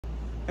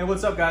Hey,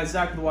 what's up guys,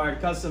 Zach with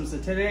Wired Customs,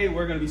 and today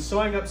we're going to be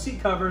sewing up seat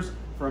covers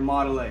for a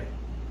Model A.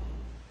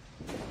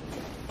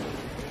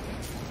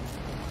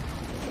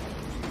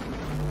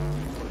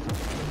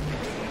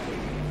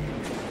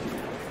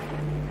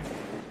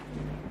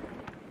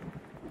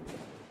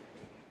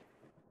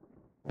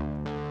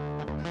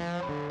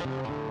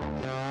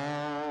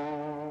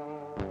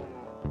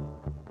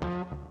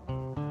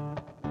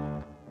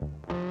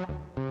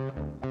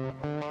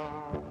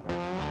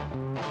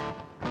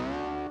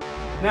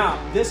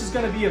 Now, this is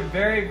going to be a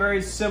very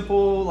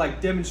simple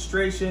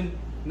demonstration,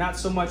 not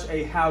so much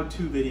a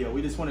how-to video.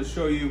 We just want to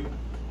show you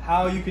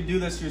how you could do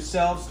this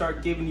yourself,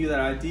 start giving you that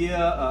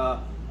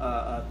idea,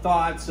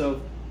 thoughts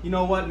of, you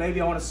know what,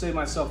 maybe I want to save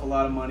myself a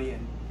lot of money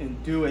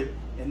and do it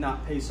and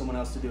not pay someone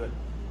else to do it.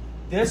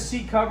 This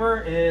seat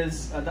cover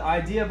is, the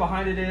idea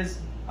behind it is,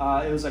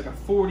 it was like a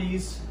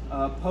 40s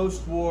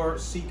post-war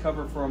seat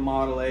cover for a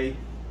Model A,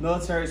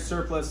 military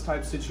surplus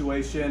type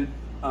situation.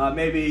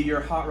 Maybe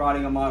you're hot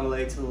rodding a Model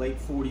A to the late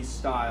 40s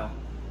style,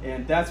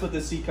 and that's what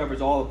this seat cover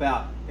is all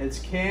about. It's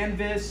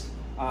canvas,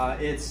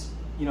 it's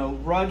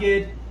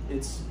rugged,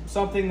 it's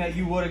something that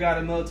you would have got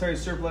at a military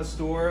surplus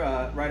store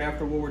right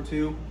after World War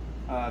II.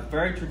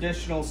 Very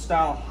traditional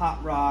style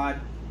hot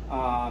rod.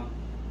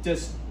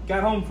 Just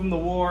got home from the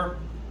war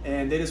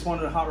and they just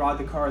wanted to hot rod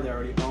the car they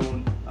already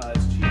owned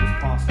as cheap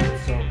as possible.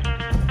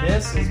 So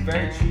this is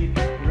very cheap.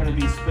 We're going to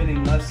be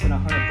spending less than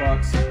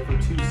 $100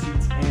 for 2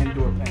 seats and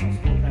door panels.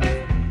 Door panels.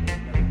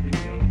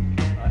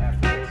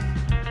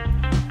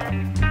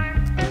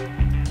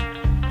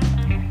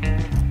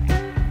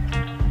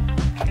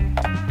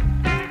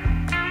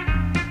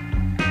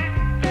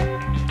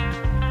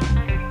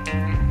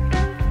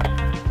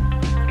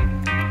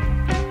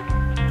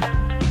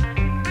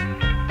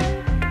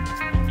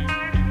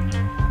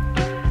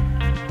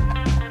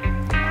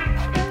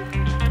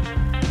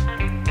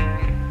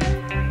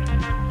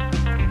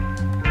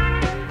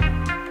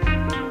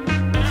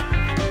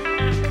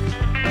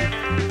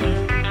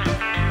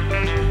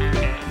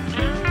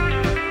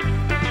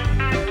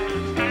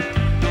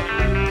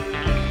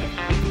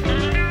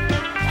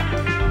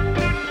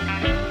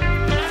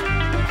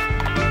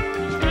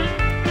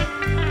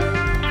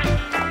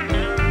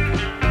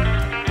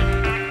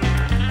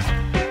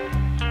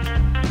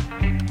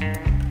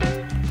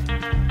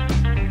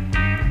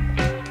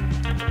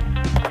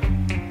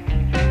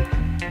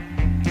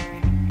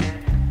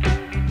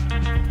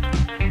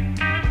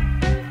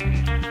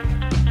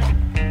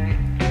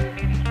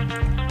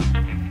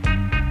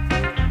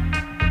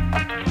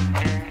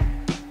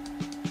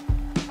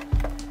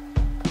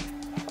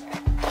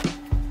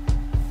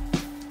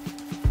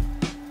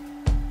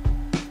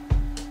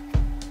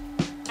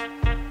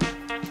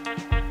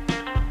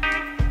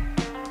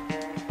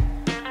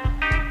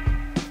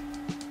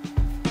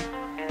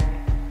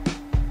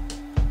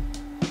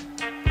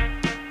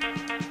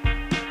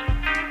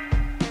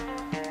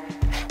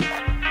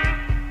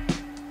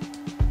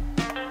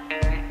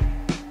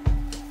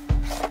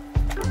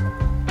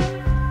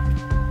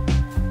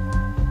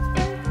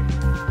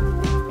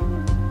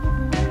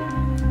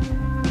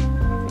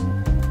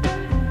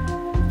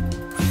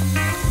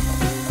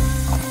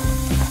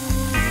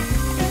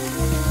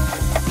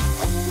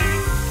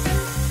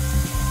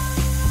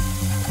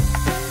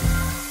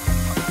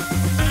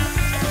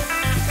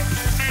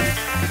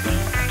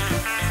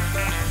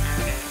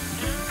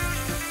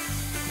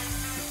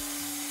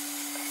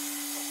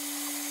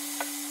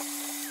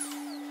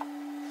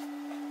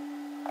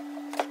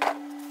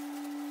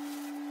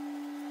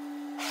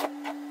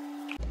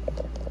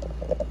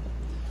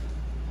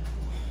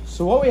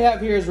 So what we have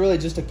here is really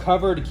just a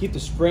cover to keep the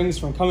springs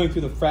from coming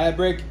through the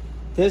fabric.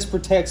 This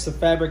protects the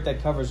fabric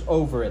that covers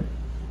over it.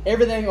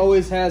 Everything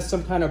always has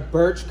some kind of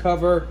birch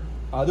cover.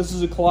 This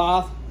is a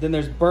cloth, then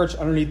there's birch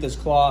underneath this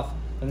cloth,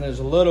 and there's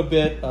a little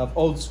bit of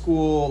old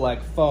school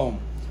like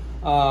foam.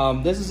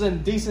 This is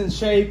in decent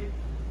shape.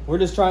 We're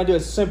just trying to do a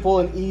simple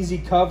and easy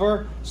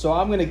cover. So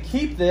I'm gonna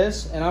keep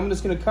this and I'm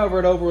just gonna cover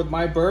it over with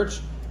my birch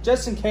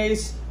just in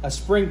case a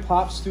spring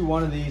pops through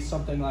one of these,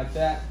 something like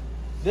that.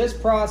 This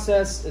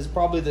process is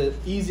probably the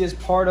easiest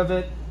part of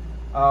it.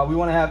 We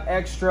want to have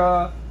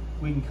extra.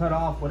 We can cut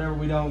off whatever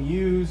we don't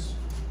use.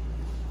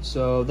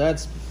 So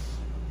that's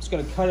just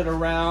going to cut it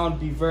around,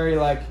 be very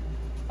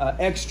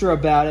extra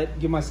about it,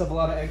 give myself a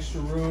lot of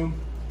extra room.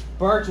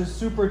 Birch is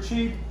super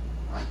cheap,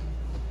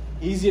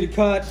 easy to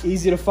cut,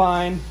 easy to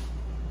find.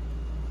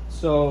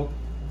 So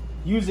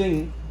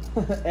using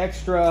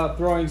extra,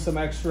 throwing some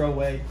extra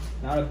away,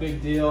 not a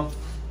big deal.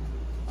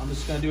 I'm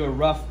just going to do a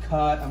rough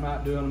cut. I'm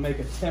not going to make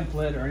a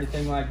template or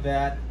anything like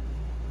that.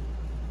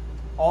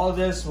 All of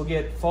this will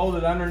get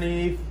folded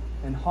underneath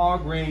and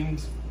hog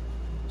ringed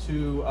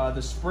to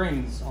the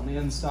springs on the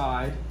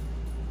inside.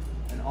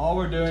 And all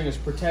we're doing is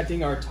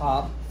protecting our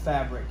top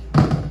fabric.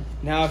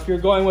 Now, if you're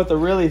going with a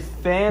really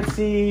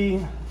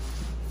fancy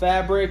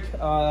fabric,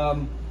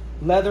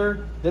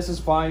 leather, this is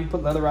fine. You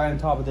put leather right on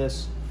top of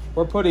this.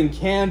 We're putting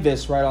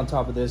canvas right on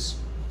top of this.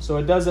 So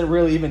it doesn't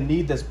really even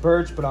need this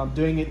birch, but I'm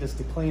doing it just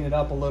to clean it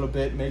up a little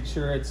bit, make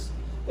sure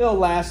it'll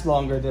last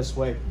longer this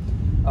way.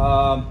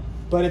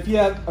 But if you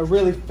have a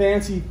really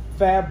fancy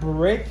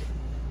fabric,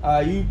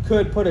 you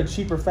could put a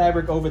cheaper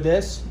fabric over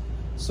this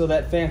so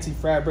that fancy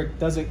fabric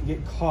doesn't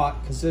get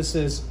caught, because this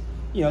is,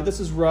 you know, this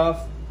is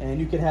rough and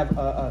you could have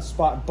a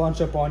spot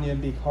bunch up on you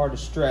and be hard to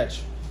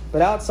stretch.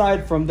 But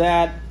outside from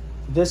that,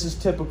 this is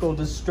typical,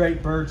 just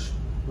straight birch,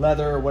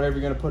 leather, or whatever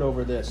you're gonna put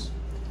over this.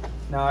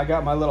 Now I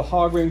got my little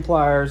hog ring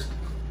pliers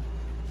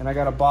and I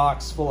got a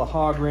box full of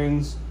hog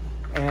rings,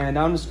 and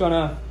I'm just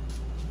gonna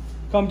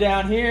come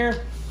down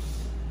here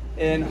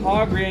and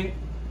hog ring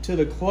to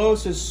the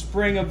closest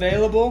spring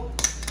available.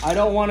 I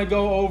don't want to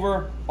go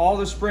over all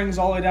the springs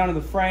all the way down to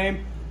the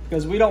frame,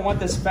 because we don't want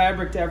this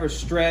fabric to ever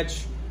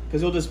stretch,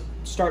 because it'll just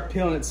start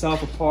peeling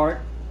itself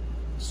apart.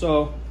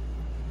 So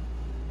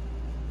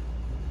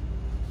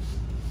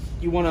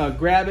you want to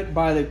grab it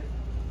by the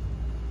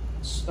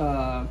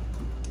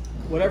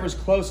whatever's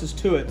closest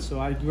to it. So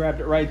I grabbed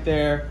it right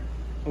there,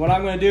 and what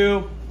I'm going to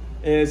do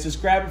is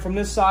just grab it from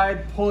this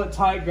side, pull it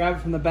tight, grab it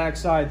from the back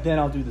side, then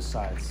I'll do the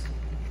sides.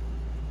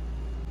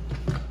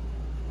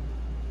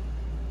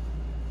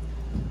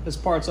 This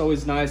part's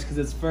always nice because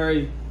it's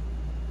very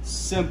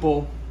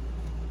simple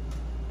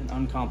and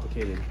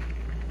uncomplicated.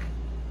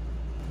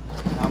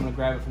 Now I'm going to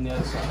grab it from the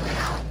other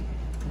side.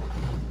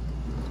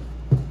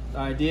 The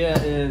idea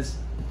is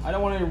I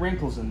don't want any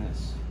wrinkles in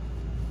this,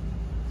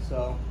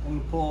 so I'm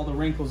going to pull all the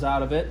wrinkles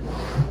out of it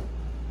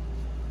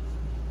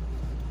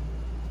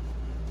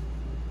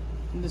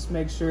and just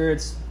make sure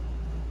it's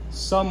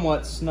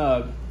somewhat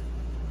snug.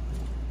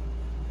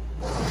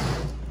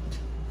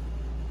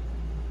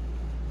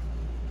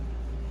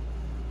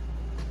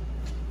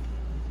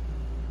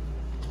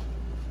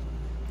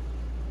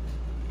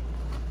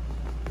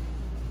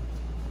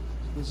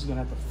 This is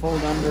gonna have to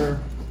fold under.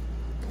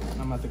 I'm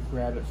gonna have to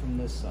grab it from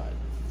this side.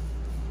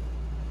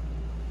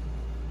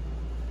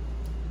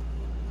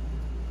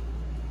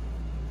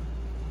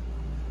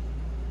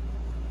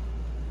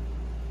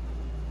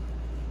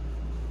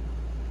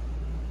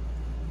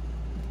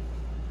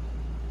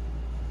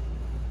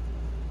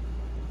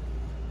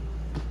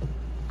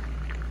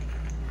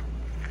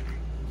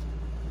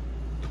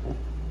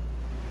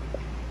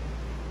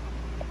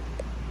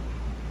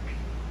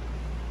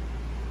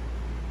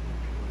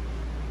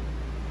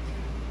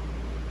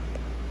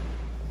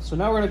 So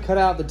now we're going to cut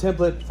out the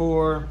template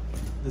for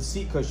the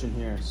seat cushion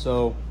here.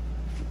 So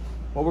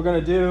what we're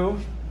going to do,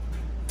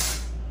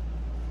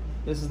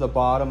 this is the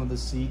bottom of the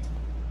seat.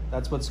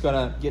 That's what's going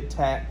to get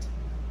tacked.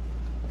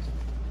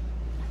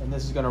 And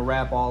this is going to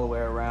wrap all the way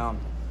around.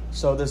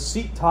 So the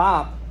seat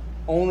top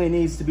only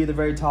needs to be the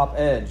very top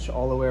edge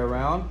all the way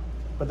around,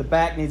 but the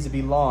back needs to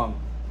be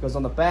long, because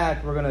on the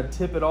back we're going to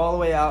tip it all the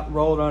way out,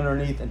 roll it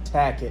underneath, and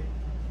tack it.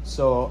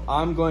 So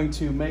I'm going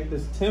to make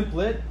this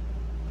template.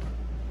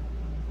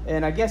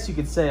 And I guess you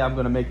could say I'm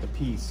going to make the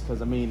piece,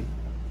 because I mean,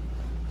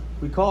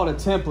 we call it a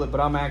template,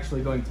 but I'm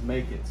actually going to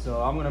make it.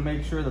 So I'm going to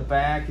make sure the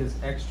back is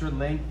extra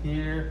length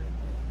here,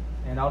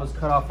 and I'll just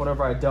cut off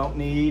whatever I don't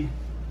need.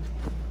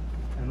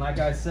 And like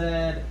I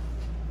said,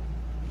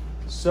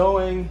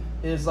 sewing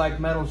is like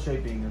metal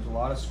shaping. There's a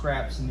lot of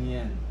scraps in the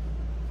end.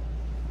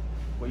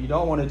 What you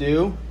don't want to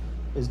do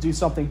is do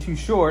something too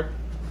short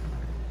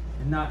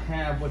and not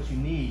have what you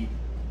need.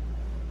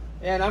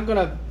 And I'm going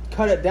to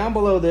cut it down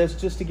below this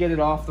just to get it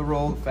off the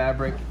roll of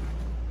fabric.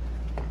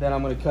 Then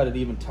I'm going to cut it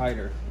even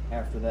tighter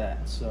after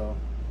that. So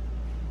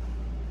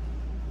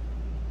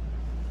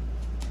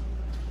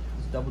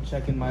just double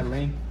checking my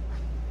length.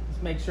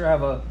 Just make sure I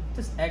have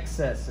just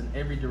excess in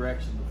every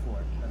direction before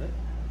I cut it.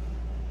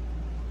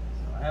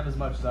 So I have as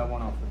much as I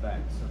want off the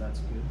back, so that's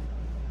good.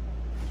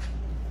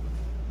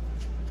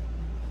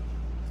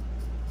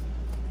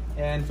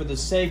 And for the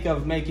sake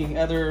of making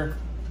other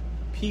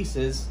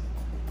pieces,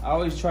 I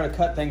always try to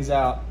cut things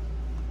out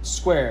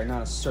square,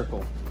 not a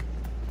circle.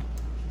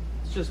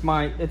 It's just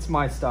it's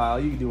my style.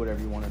 You can do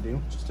whatever you want to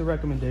do. Just a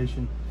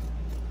recommendation.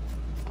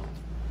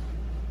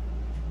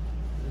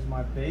 Here's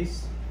my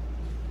base.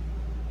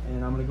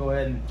 And I'm going to go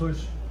ahead and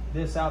push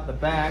this out the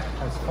back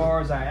as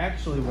far as I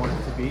actually want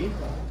it to be.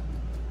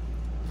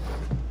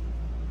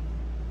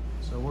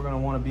 So we're going to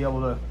want to be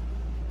able to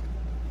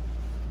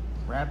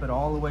wrap it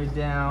all the way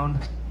down.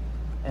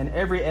 And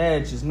every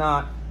edge is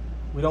not,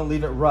 we don't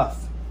leave it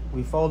rough.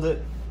 We fold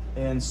it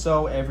and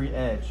sew every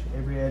edge.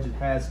 Every edge it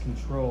has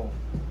control.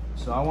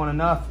 So I want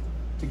enough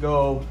to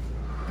go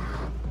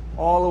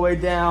all the way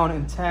down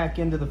and tack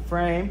into the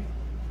frame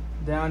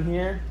down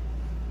here,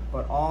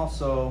 but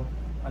also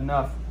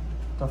enough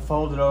to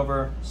fold it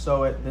over,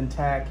 sew it, then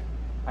tack.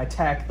 I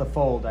tack the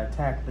fold. I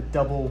tack the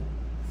double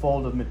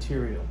fold of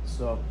material.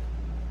 So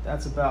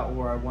that's about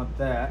where I want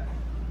that.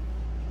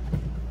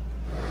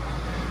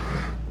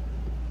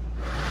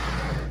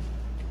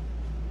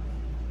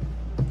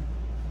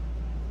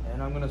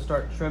 I'm going to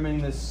start trimming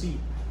this seat.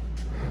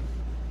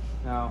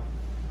 Now,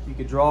 you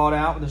could draw it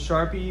out with a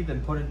Sharpie,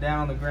 then put it down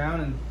on the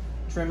ground and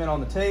trim it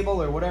on the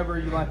table or whatever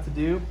you like to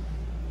do.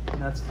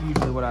 And that's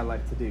usually what I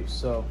like to do.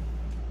 So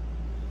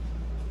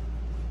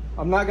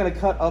I'm not going to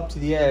cut up to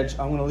the edge.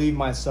 I'm going to leave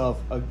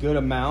myself a good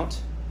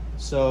amount.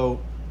 So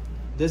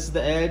this is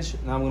the edge,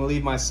 and I'm going to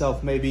leave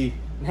myself maybe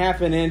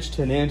half an inch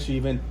to an inch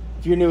even.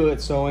 If you're new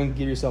at sewing,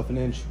 give yourself an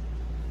inch.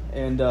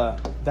 And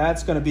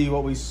that's gonna be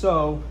what we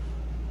sew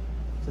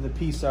to the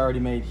piece I already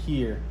made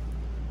here.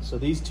 So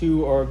these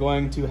two are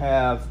going to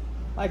have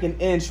like an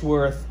inch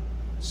worth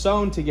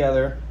sewn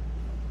together.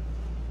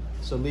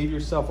 So leave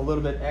yourself a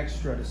little bit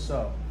extra to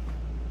sew.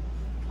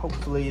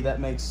 Hopefully that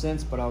makes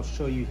sense, but I'll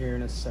show you here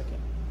in a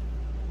second.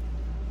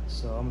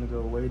 So I'm gonna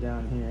go way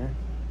down here.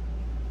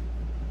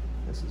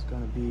 This is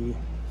gonna be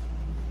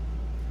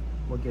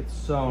what gets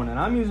sewn. And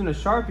I'm using a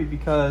Sharpie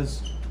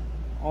because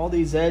all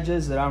these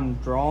edges that I'm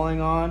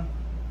drawing on,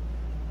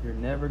 you're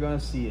never gonna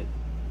see it.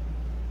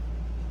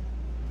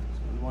 So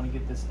we wanna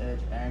get this edge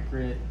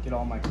accurate, get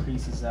all my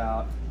creases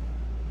out,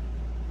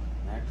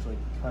 and actually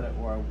cut it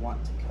where I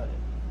want to cut it.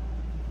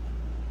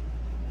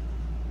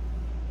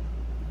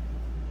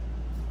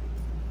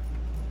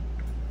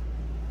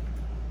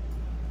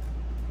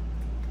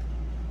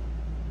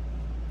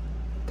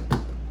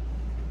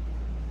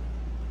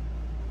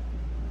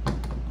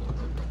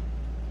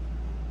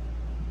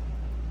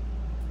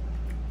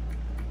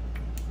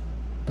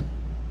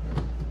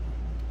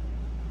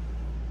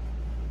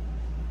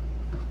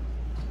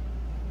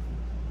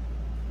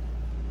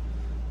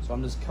 So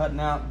I'm just cutting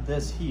out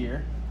this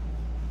here.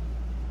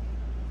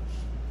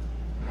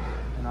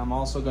 And I'm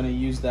also going to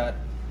use that,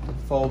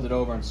 fold it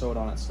over and sew it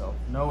on itself.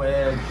 No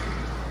edge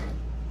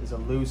is a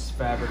loose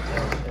fabric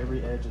edge.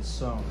 Every edge is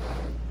sewn.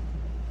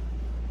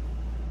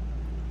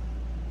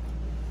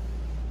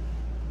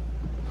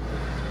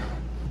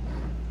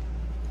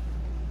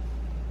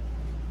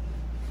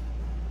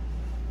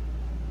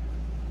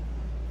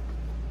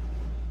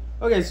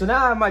 Okay, so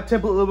now I have my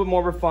template a little bit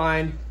more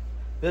refined.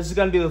 This is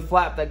going to be the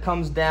flap that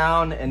comes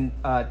down and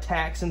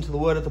tacks into the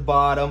wood at the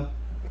bottom.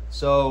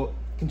 So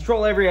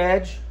control every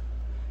edge.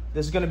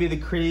 This is going to be the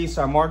crease.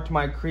 I marked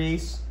my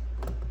crease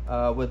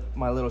with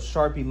my little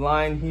Sharpie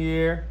line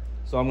here.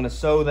 So I'm going to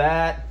sew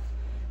that.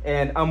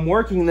 And I'm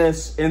working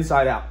this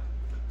inside out.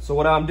 So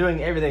what I'm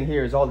doing, everything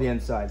here is all the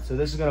inside. So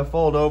this is going to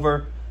fold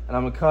over and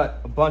I'm going to cut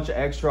a bunch of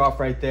extra off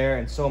right there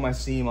and sew my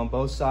seam on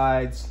both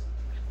sides.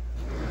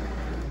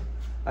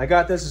 I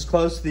got this as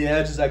close to the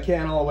edge as I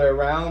can all the way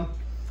around.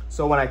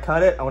 So when I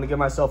cut it, I want to give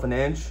myself an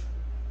inch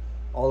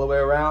all the way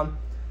around.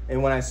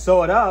 And when I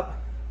sew it up,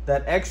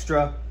 that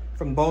extra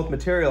from both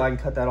material, I can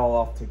cut that all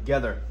off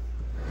together.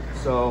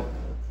 So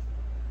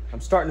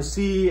I'm starting to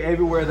see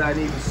everywhere that I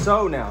need to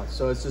sew now.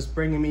 So it's just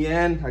bringing me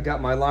in. I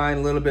got my line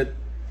a little bit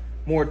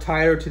more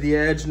tighter to the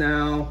edge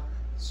now.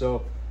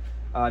 So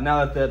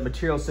now that the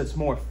material sits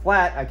more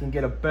flat, I can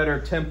get a better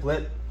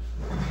template.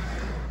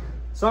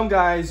 Some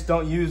guys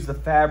don't use the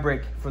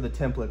fabric for the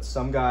templates.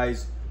 Some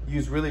guys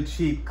use really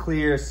cheap,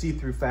 clear,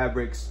 see-through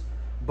fabrics.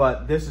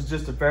 But this is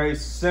just a very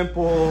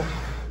simple,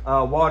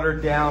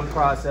 watered down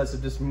process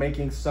of just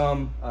making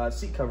some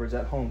seat covers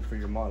at home for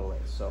your Model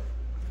A. So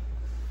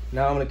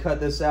now I'm gonna cut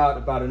this out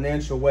about an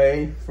inch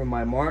away from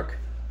my mark.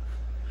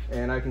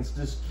 And I can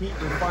just keep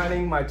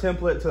refining my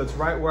template till it's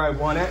right where I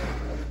want it.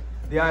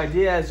 The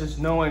idea is just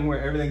knowing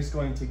where everything's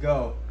going to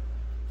go,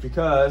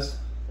 because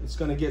it's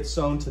gonna get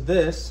sewn to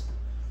this,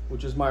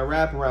 which is my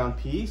wraparound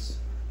piece.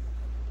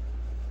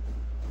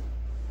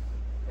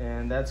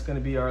 And that's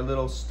gonna be our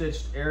little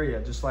stitched area,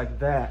 just like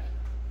that.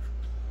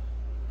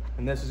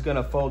 And this is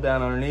gonna fold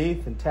down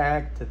underneath and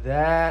tack to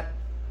that.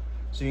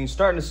 So you can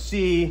start to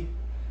see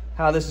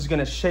how this is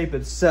gonna shape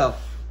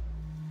itself.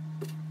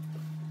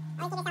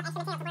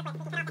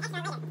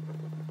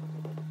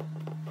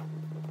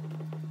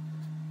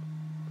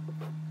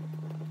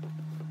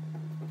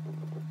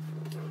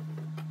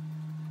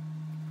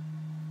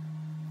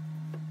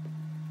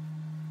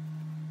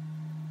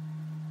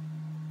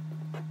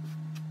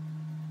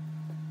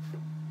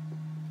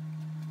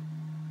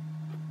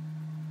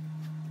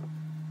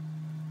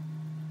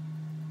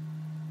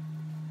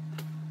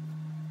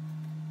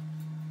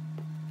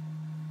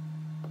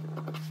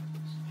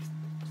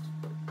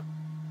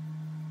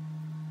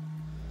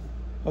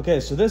 Okay,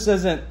 so this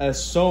isn't a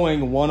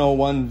sewing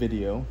 101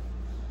 video,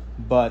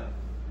 but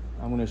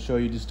I'm going to show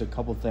you just a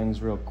couple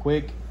things real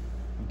quick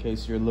in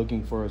case you're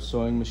looking for a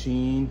sewing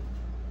machine.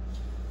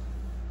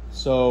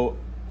 So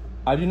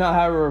I do not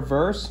have a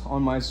reverse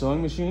on my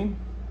sewing machine.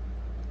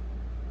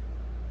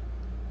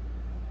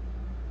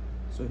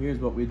 So here's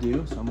what we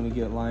do. So I'm going to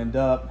get it lined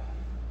up.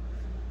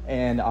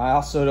 And I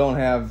also don't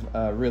have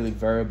really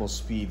variable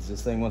speeds.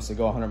 This thing wants to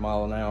go 100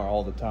 miles an hour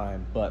all the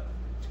time, but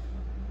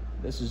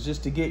this is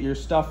just to get your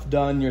stuff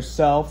done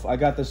yourself. I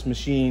got this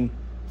machine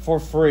for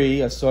free.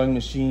 A sewing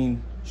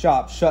machine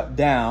shop shut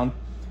down,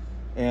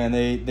 and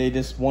they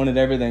just wanted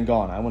everything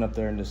gone. I went up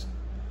there and just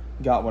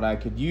got what I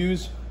could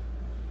use.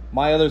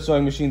 My other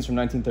sewing machine's from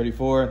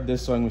 1934.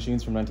 This sewing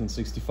machine's from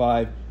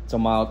 1965. It's a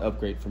mild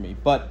upgrade for me.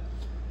 But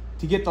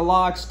to get the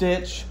lock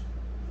stitch,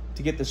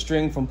 to get the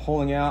string from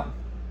pulling out,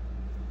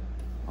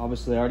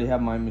 obviously I already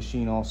have my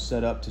machine all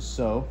set up to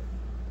sew.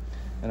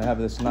 And I have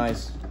this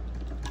nice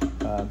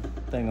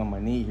thing on my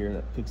knee here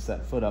that picks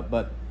that foot up,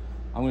 but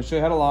I'm going to show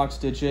you how to lock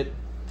stitch it.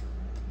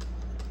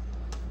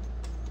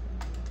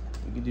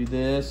 We can do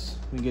this.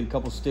 We can get a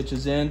couple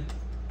stitches in,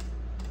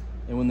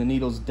 And when the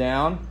needle's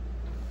down,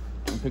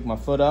 I'm gonna pick my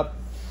foot up.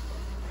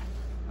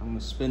 I'm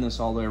gonna spin this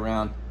all the way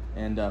around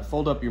and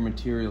fold up your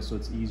material so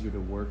it's easier to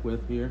work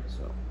with here.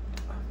 So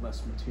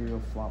less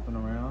material flopping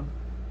around.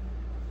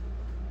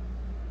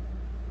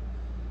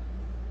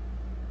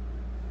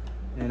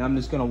 And I'm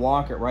just gonna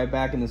walk it right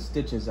back in the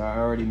stitches I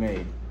already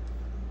made.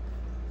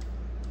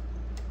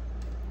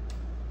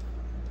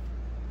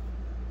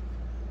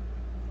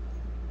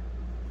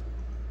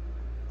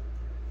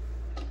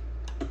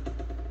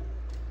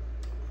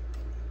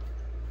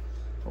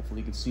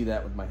 Hopefully you can see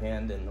that with my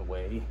hand in the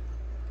way.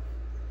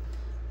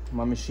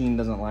 My machine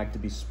doesn't like to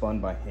be spun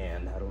by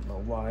hand. I don't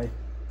know why.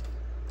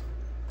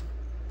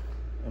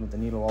 And with the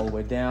needle all the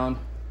way down,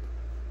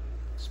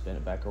 spin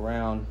it back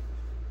around.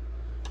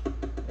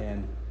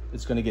 And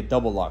it's gonna get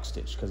double lock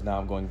stitched because now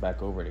I'm going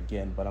back over it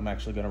again, but I'm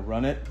actually gonna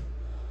run it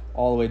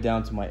all the way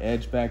down to my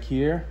edge back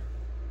here.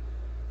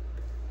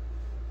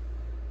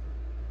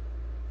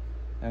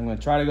 And I'm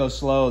gonna try to go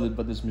slow,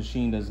 but this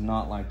machine does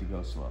not like to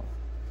go slow.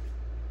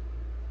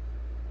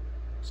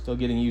 Still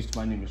getting used to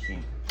my new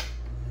machine.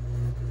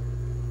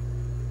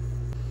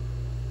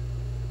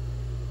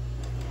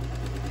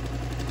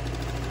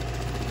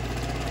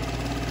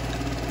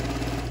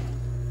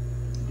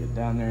 Get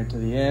down there to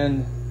the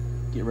end,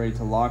 get ready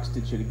to lock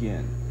stitch it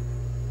again.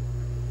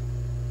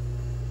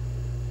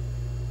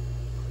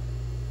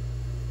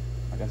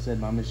 Like I said,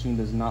 my machine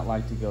does not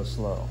like to go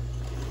slow.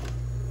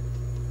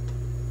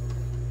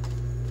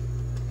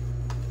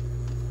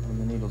 When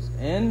the needle's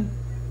in,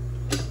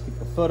 pick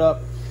the foot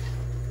up,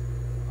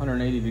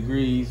 180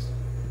 degrees.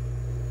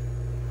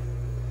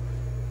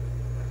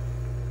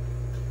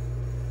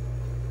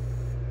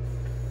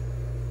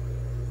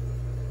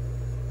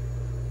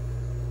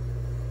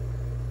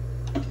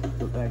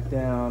 Put back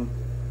down,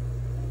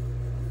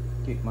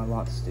 get my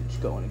lock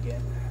stitch going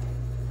again.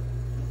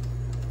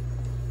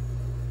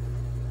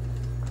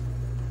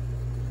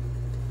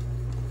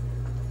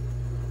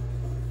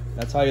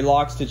 That's how you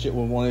lock stitch it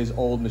with one of these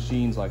old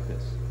machines like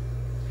this.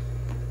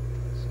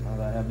 So now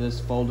that I have this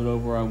folded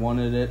over where I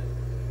wanted it,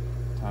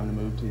 time to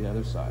move to the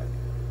other side.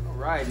 All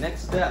right,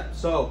 next step.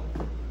 So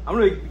I'm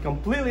gonna be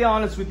completely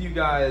honest with you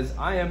guys.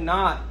 I am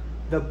not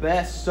the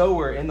best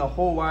sewer in the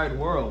whole wide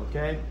world,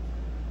 okay?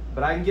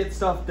 But I can get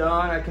stuff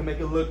done. I can make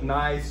it look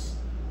nice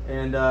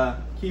and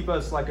keep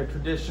us like a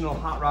traditional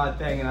hot rod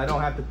thing, and I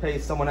don't have to pay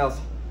someone else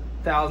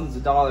thousands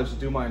of dollars to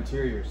do my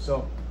interior.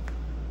 So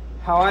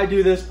how I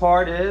do this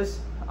part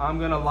is I'm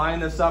gonna line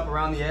this up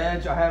around the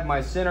edge. I have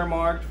my center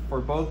marked for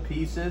both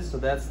pieces, so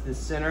that's the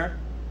center.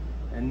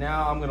 And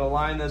now I'm gonna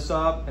line this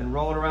up and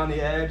roll it around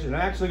the edge, and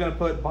I'm actually gonna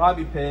put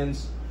bobby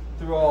pins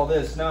through all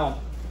this. Now,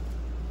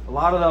 a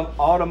lot of the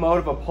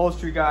automotive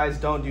upholstery guys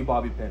don't do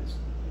bobby pins.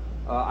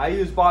 I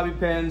use bobby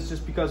pins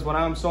just because when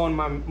I'm sewing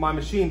my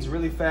machine's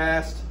really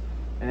fast,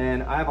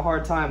 and I have a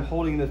hard time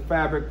holding the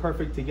fabric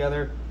perfect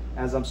together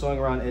as I'm sewing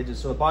around edges.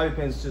 So the bobby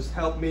pins just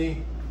help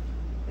me,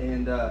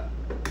 and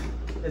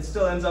it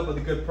still ends up with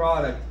a good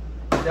product.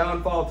 The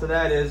downfall to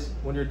that is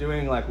when you're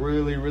doing like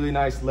really, really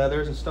nice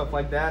leathers and stuff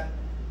like that,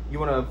 you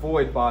want to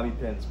avoid bobby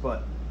pins.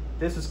 But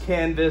this is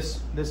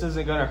canvas. This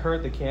isn't going to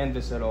hurt the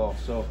canvas at all.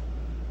 So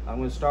I'm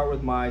going to start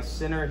with my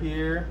center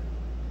here,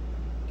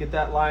 get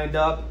that lined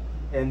up,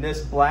 and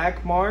this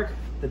black mark,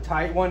 the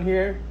tight one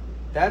here,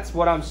 that's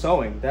what I'm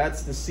sewing.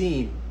 That's the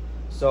seam.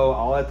 So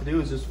all I have to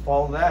do is just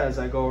follow that as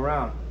I go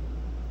around.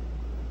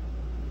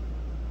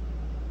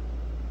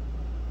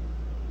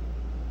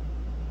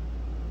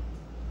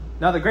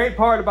 Now the great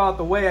part about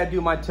the way I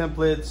do my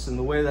templates and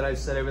the way that I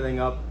set everything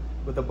up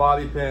with the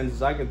bobby pins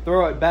is I can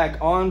throw it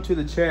back onto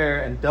the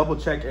chair and double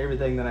check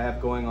everything that I have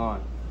going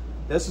on.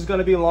 This is going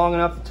to be long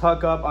enough to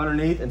tuck up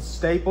underneath and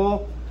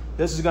staple.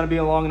 This is going to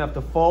be long enough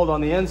to fold on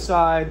the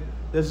inside.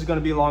 This is going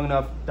to be long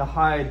enough to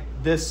hide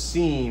this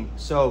seam.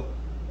 So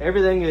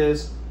everything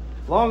is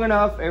long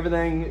enough.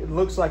 Everything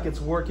looks like it's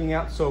working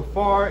out so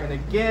far. And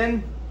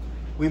again,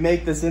 we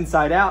make this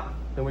inside out.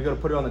 Then we go to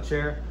put it on the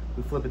chair.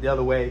 We flip it the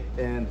other way,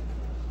 and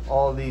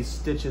all of these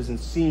stitches and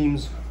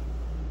seams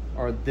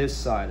are this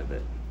side of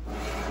it.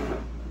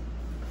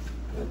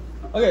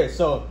 Okay,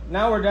 so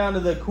now we're down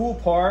to the cool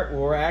part where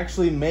we're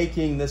actually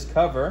making this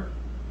cover.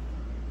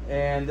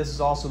 And this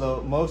is also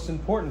the most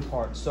important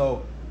part.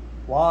 So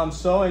while I'm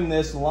sewing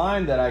this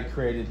line that I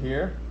created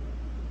here,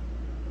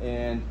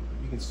 and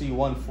you can see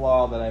one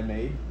flaw that I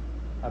made,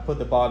 I put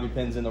the bobby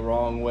pins in the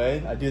wrong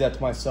way. I do that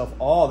to myself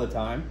all the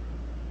time,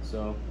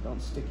 so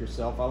don't stick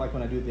yourself. I like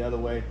when I do it the other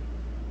way.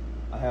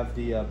 I have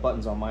the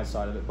buttons on my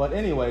side of it. But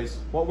anyways,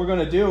 what we're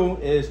gonna do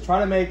is try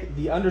to make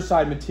the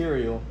underside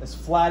material as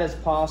flat as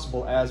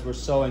possible as we're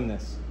sewing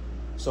this.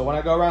 So when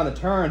I go around the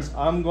turns,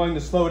 I'm going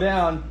to slow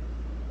down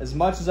as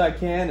much as I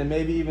can and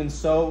maybe even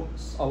sew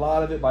a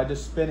lot of it by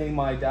just spinning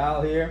my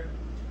dial here.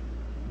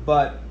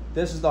 But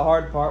this is the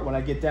hard part when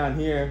I get down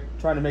here,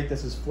 trying to make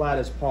this as flat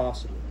as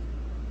possible.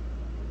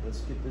 Let's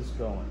get this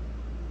going.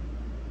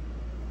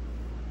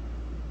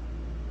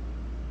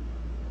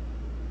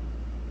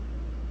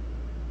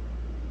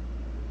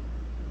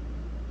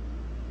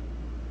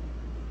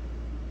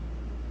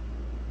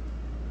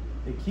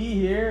 The key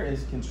here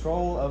is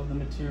control of the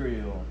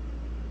material.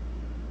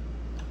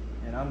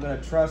 And I'm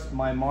gonna trust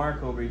my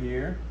mark over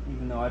here,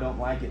 even though I don't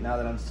like it now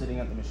that I'm sitting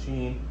at the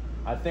machine.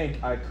 I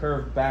think I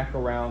curved back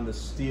around the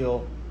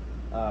steel,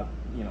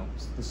 you know,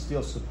 the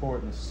steel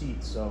support in the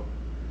seat. So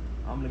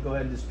I'm gonna go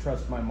ahead and just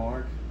trust my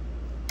mark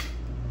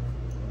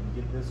and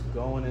get this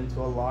going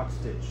into a lock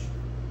stitch.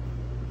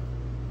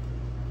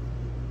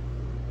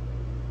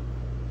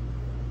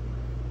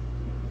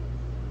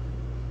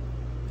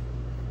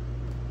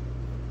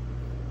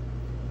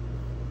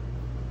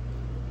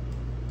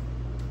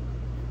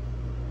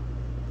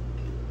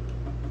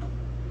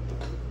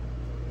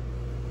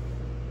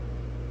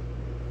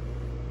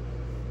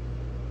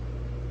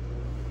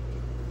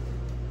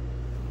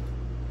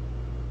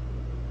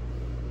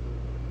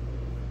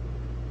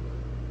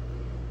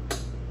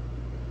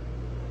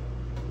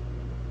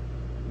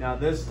 Now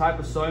this type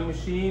of sewing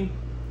machine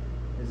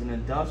is an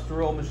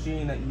industrial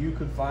machine that you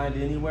could find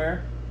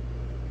anywhere.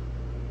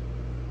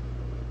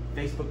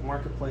 Facebook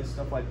Marketplace,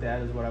 stuff like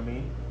that is what I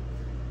mean.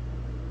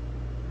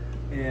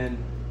 And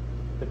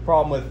the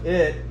problem with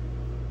it,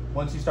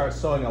 once you start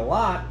sewing a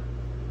lot,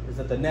 is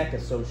that the neck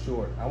is so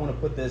short. I want to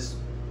put this,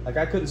 like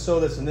I couldn't sew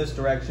this in this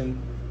direction.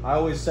 I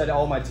always set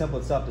all my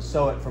templates up to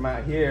sew it from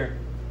out here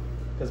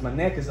because my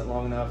neck isn't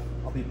long enough.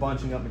 I'll be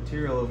bunching up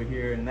material over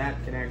here and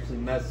that can actually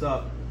mess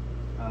up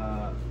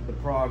the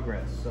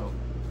progress.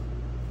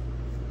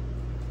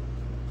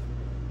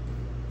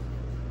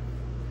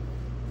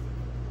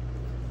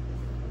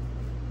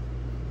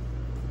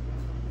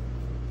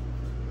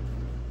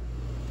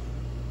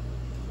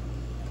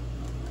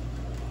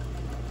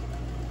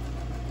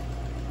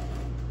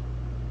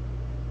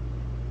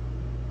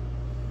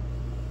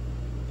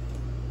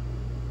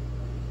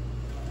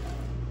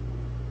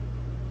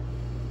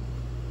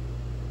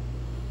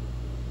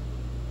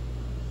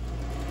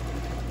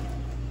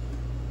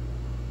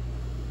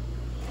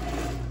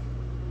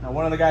 Now,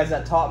 one of the guys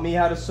that taught me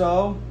how to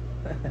sew,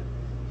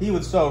 he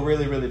would sew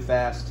really, really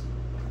fast.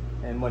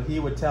 And what he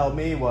would tell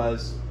me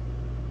was,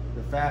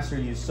 the faster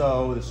you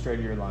sew, the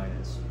straighter your line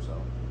is. So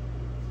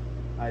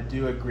I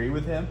do agree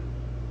with him.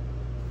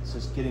 It's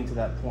just getting to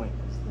that point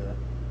is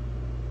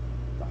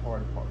the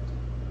hard part.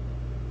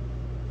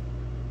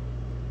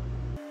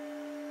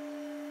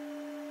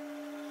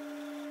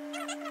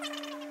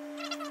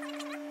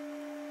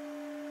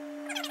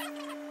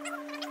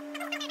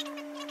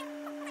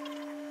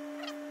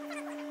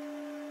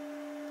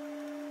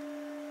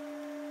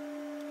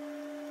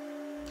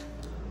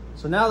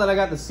 So now that I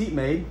got the seat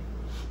made,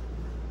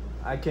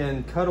 I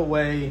can cut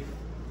away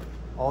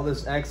all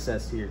this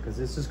excess here because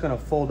it's just going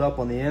to fold up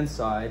on the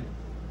inside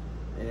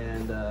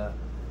and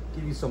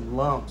give you some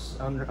lumps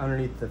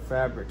underneath the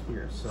fabric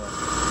here. So.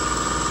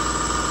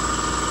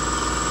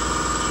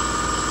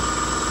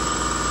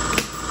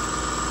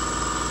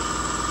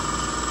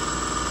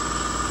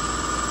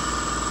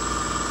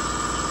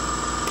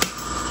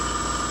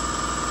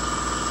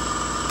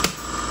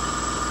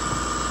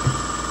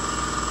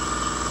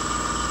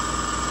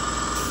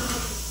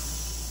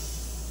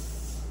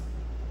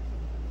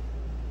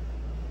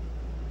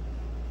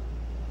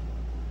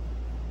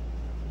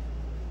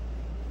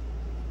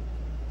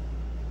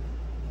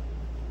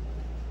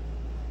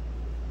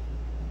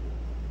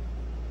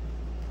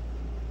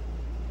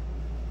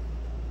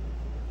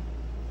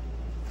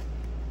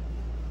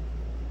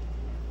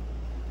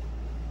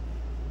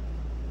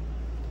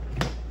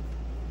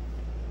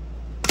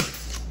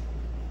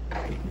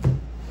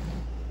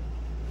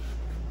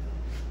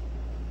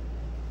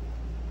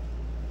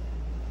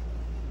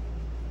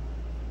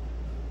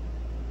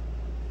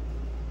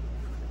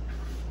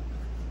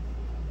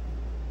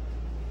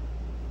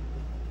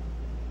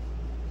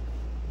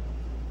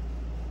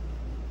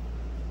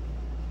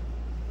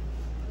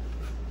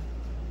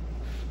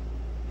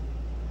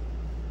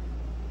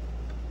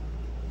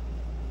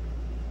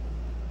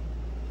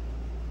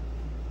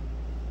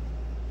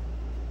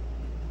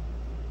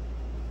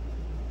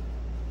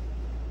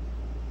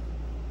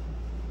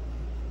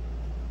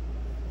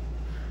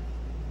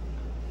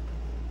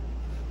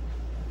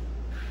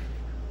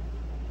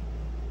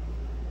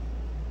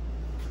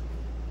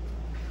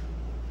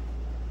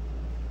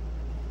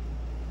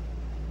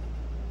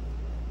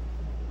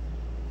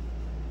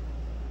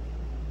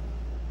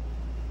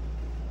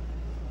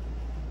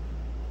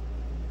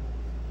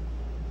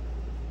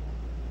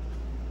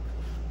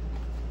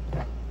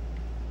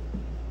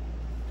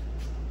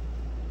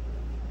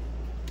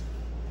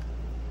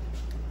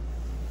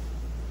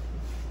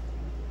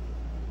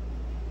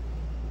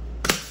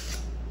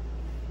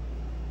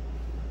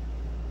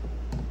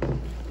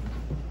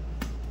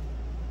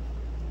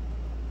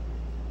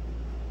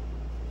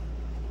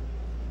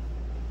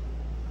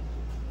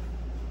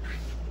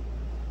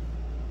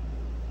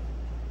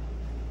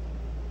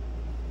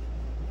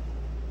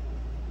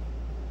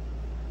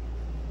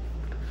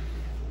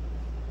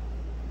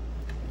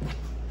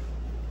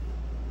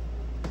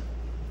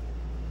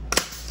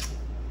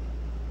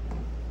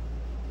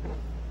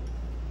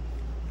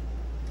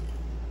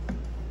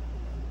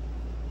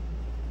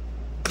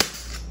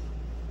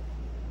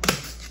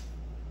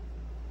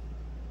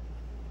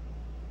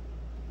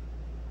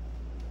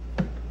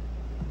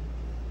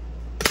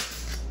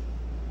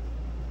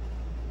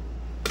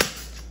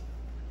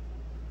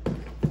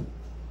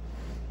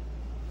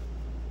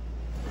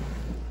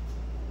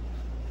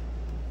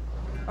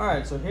 All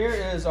right, so here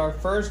is our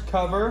first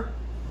cover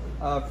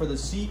for the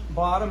seat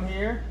bottom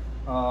here.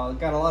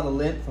 Got a lot of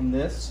lint from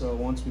this, so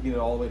once we get it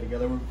all the way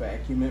together, we'll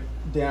vacuum it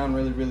down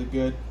really, really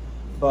good.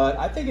 But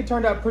I think it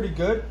turned out pretty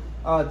good.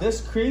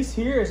 This crease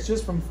here is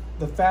just from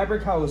the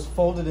fabric, how it was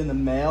folded in the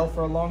mail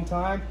for a long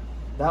time.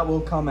 That will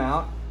come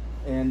out,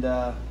 and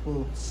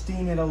we'll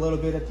steam it a little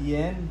bit at the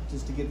end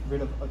just to get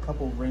rid of a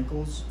couple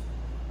wrinkles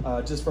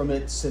just from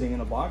it sitting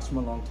in a box from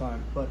a long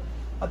time. But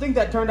I think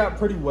that turned out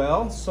pretty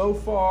well. So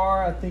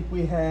far, I think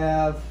we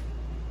have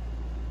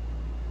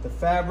the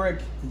fabric,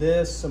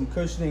 this, some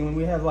cushioning, and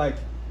we have like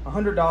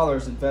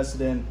 $100 invested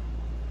in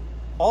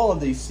all of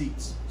these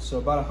seats. So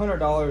about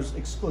 $100,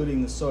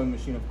 excluding the sewing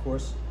machine, of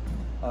course,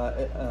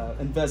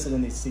 invested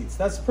in these seats.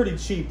 That's pretty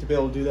cheap to be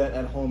able to do that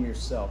at home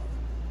yourself.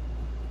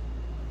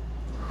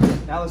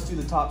 Now let's do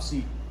the top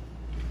seat.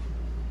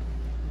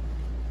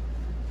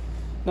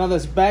 Now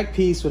this back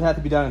piece would have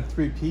to be done in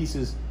 3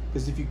 pieces,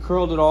 because if you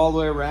curled it all the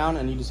way around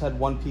and you just had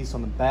one piece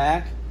on the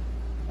back,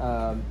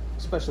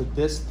 especially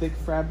this thick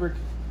fabric,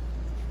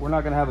 we're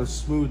not going to have a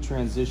smooth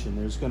transition.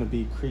 There's going to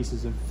be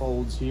creases and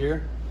folds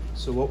here.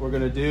 So what we're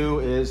going to do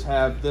is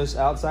have this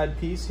outside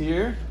piece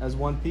here as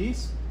one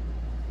piece,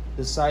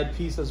 this side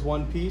piece as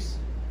one piece,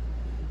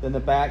 then the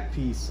back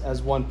piece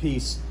as one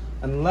piece,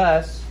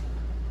 unless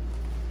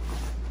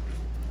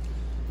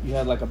you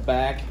have like a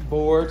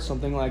backboard,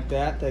 something like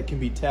that, that can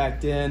be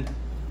tacked in.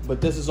 But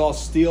this is all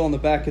steel on the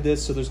back of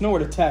this, so there's nowhere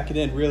to tack it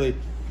in really.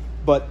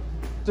 But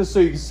just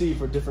so you can see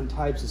for different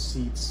types of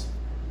seats,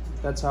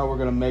 that's how we're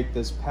gonna make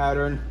this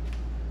pattern.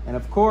 And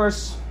of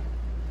course,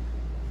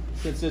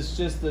 since it's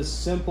just this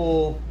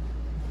simple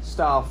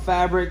style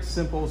fabric,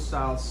 simple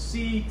style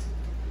seat,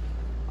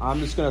 I'm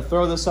just gonna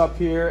throw this up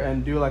here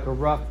and do like a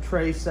rough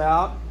trace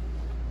out.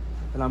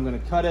 And I'm gonna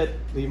cut it,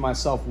 leave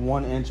myself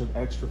 1 inch of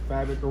extra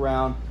fabric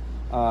around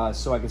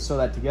so I can sew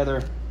that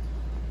together.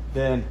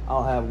 Then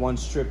I'll have one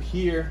strip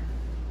here,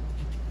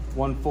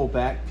 one full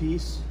back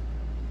piece,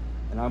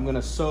 and I'm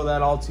gonna sew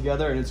that all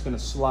together and it's gonna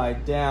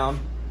slide down.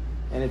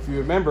 And if you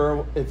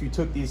remember, if you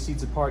took these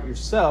seats apart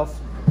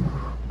yourself,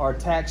 our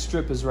tack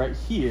strip is right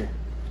here.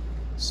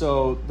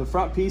 So the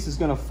front piece is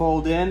gonna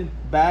fold in,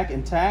 back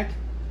and tack.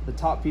 The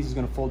top piece is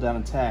gonna fold down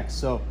and tack.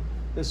 So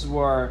this is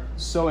where our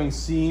sewing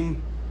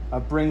seam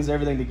brings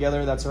everything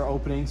together. That's our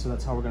opening. So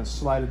that's how we're gonna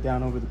slide it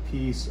down over the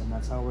piece, and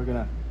that's how we're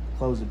gonna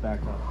close it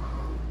back up.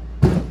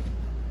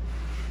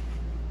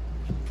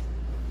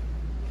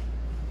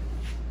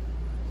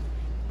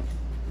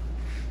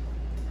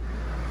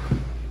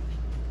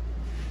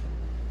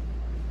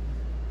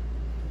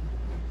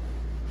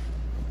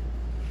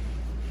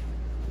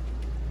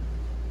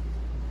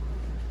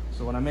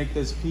 So when I make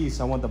this piece,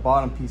 I want the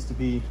bottom piece to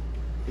be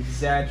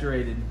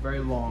exaggerated, very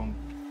long.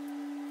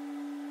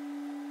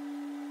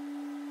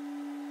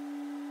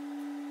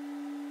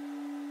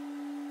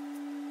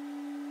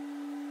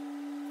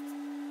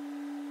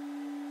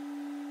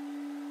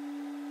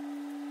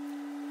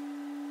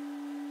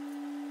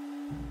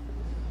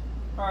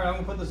 All right, I'm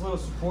gonna put this little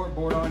support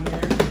board on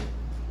here,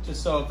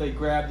 just so if they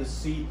grab the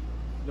seat, you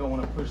don't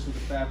wanna push through the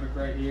fabric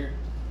right here.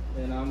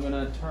 Then I'm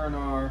gonna turn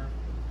our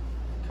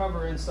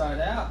cover inside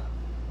out,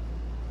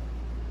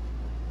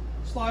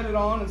 slide it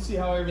on, and see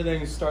how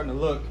everything is starting to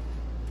look.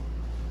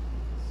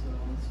 So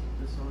let's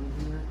get this on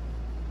here.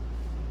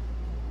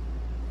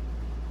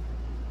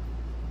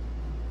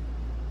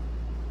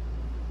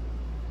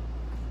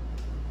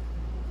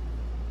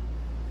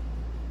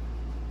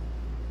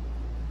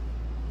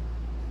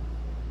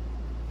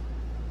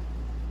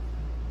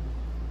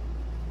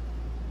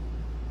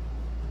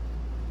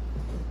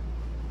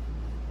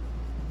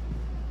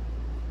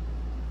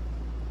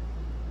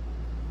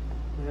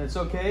 And it's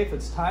okay if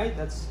it's tight,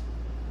 that's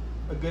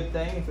a good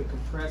thing if it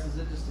compresses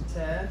it just a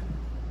tad.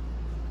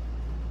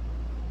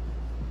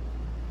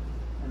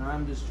 And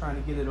I'm just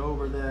trying to get it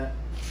over that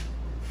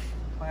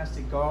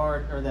plastic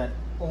guard, or that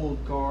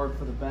old guard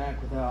for the back,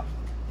 without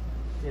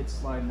it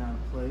sliding out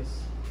of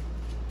place.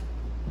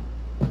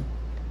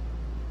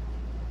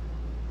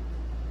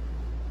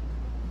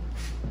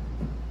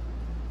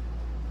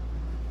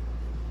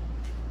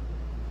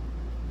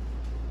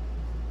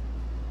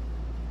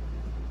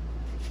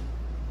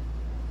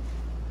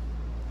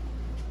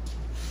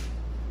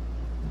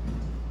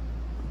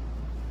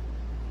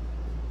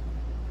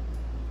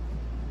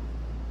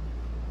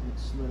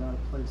 Slid out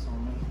of place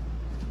on me.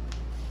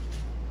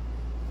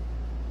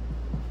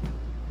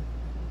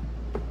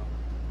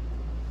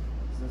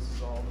 This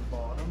is all the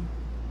bottom.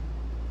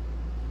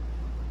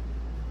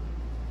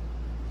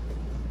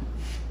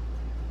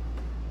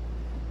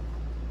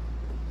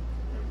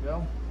 There we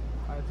go.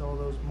 Hides all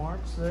those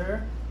marks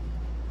there.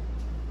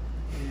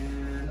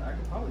 And I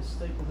could probably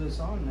staple this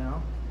on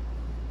now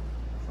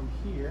from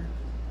here.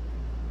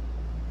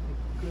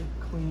 A good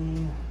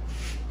clean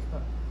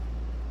cut.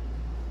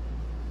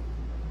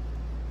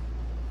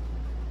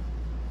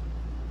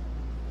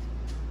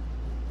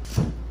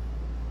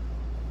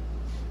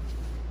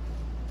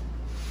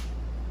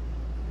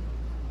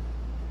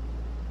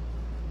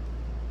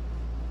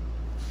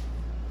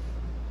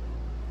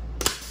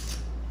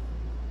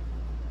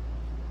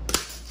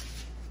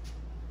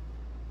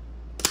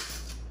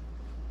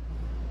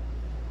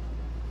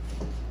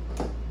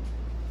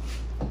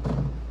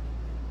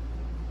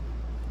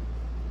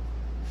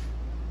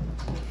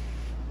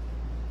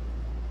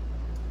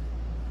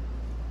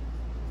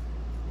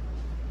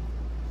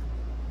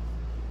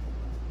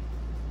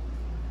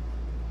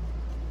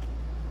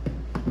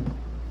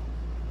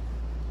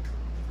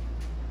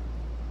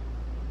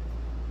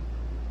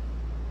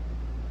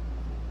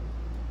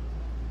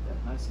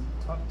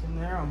 tucked in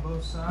there on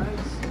both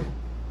sides.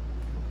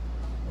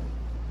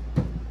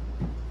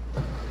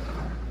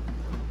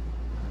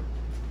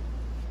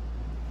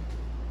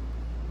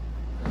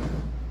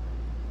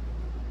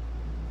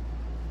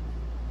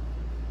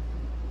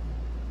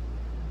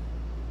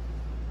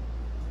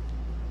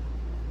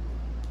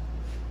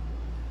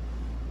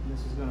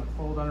 This is going to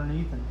fold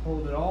underneath and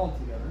hold it all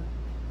together.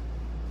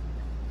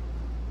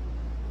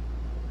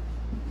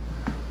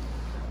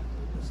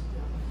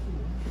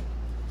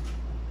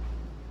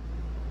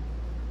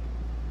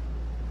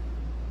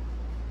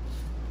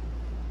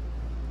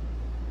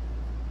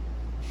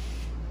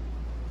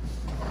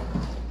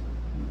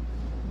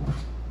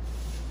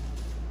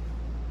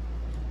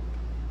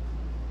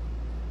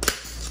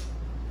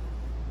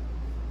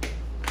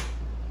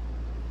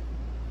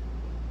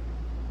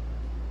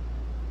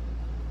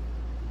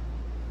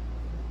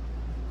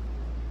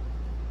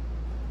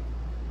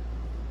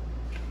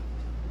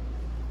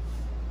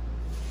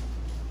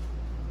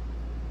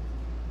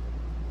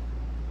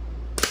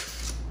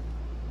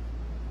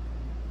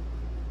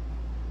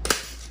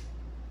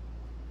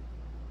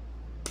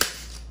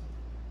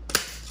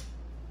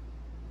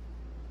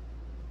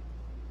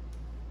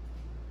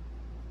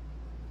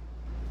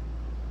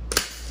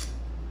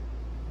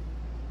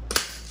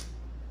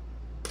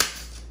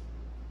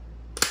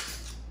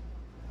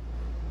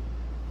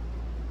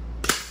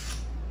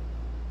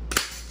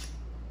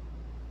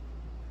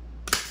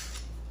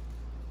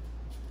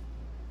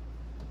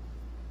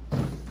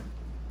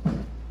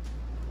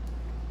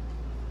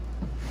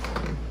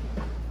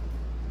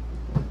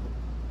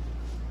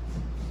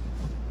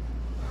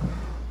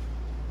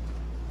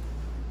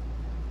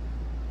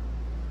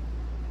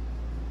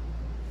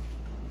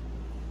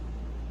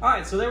 All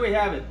right, so there we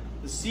have it.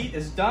 The seat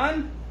is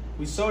done.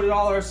 We sewed it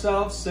all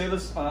ourselves, saved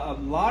us a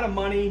lot of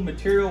money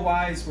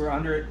material-wise. We're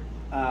under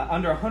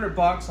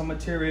 $100 on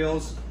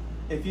materials.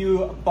 If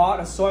you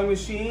bought a sewing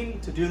machine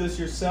to do this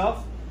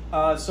yourself,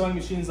 sewing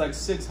machines like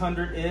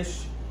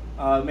 600-ish.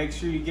 Make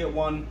sure you get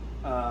one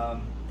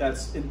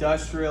that's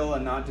industrial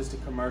and not just a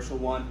commercial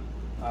one.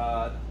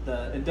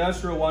 The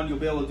industrial one, you'll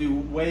be able to do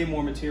way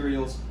more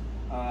materials.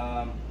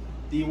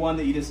 The one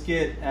that you just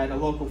get at a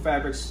local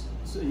fabrics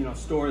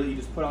store that you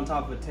just put on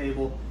top of a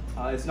table,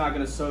 it's not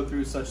going to sew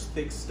through such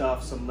thick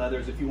stuff, some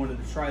leathers, if you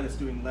wanted to try this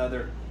doing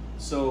leather.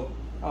 So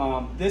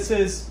this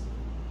is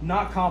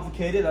not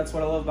complicated. That's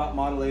what I love about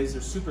Model A's.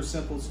 They're super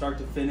simple start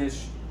to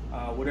finish.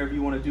 Whatever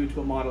you want to do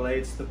to a Model A,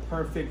 it's the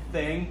perfect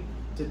thing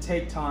to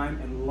take time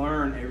and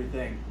learn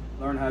everything.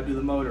 Learn how to do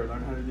the motor,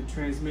 learn how to do the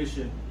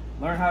transmission,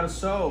 learn how to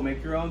sew,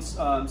 make your own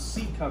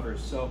seat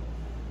covers. So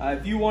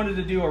if you wanted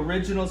to do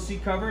original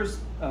seat covers,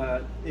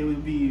 it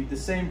would be the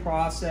same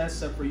process,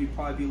 except for you'd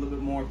probably be a little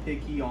bit more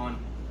picky on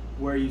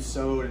where you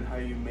sewed and how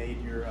you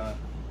made your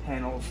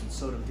panels and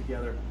sewed them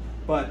together.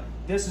 But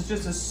this is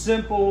just a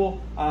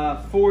simple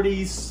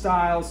 40s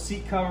style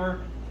seat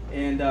cover,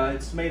 and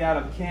it's made out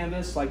of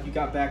canvas like you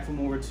got back from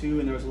World War II,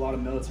 and there was a lot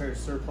of military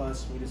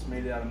surplus. We just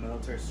made it out of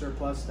military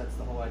surplus. That's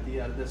the whole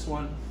idea out of this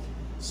one.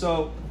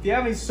 So if you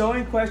have any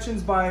sewing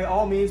questions, by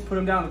all means put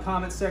them down in the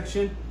comment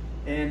section,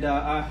 and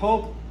I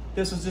hope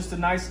this was just a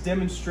nice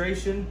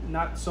demonstration,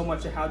 not so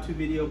much a how-to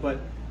video, but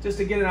just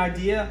to get an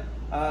idea,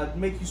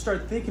 make you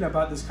start thinking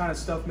about this kind of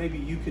stuff. Maybe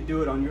you could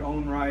do it on your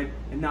own ride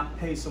and not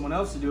pay someone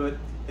else to do it.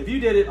 If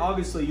you did it,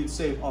 obviously you'd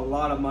save a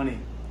lot of money.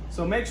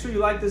 So make sure you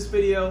like this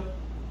video,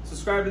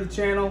 subscribe to the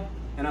channel,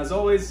 and as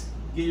always,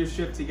 get your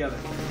shit together.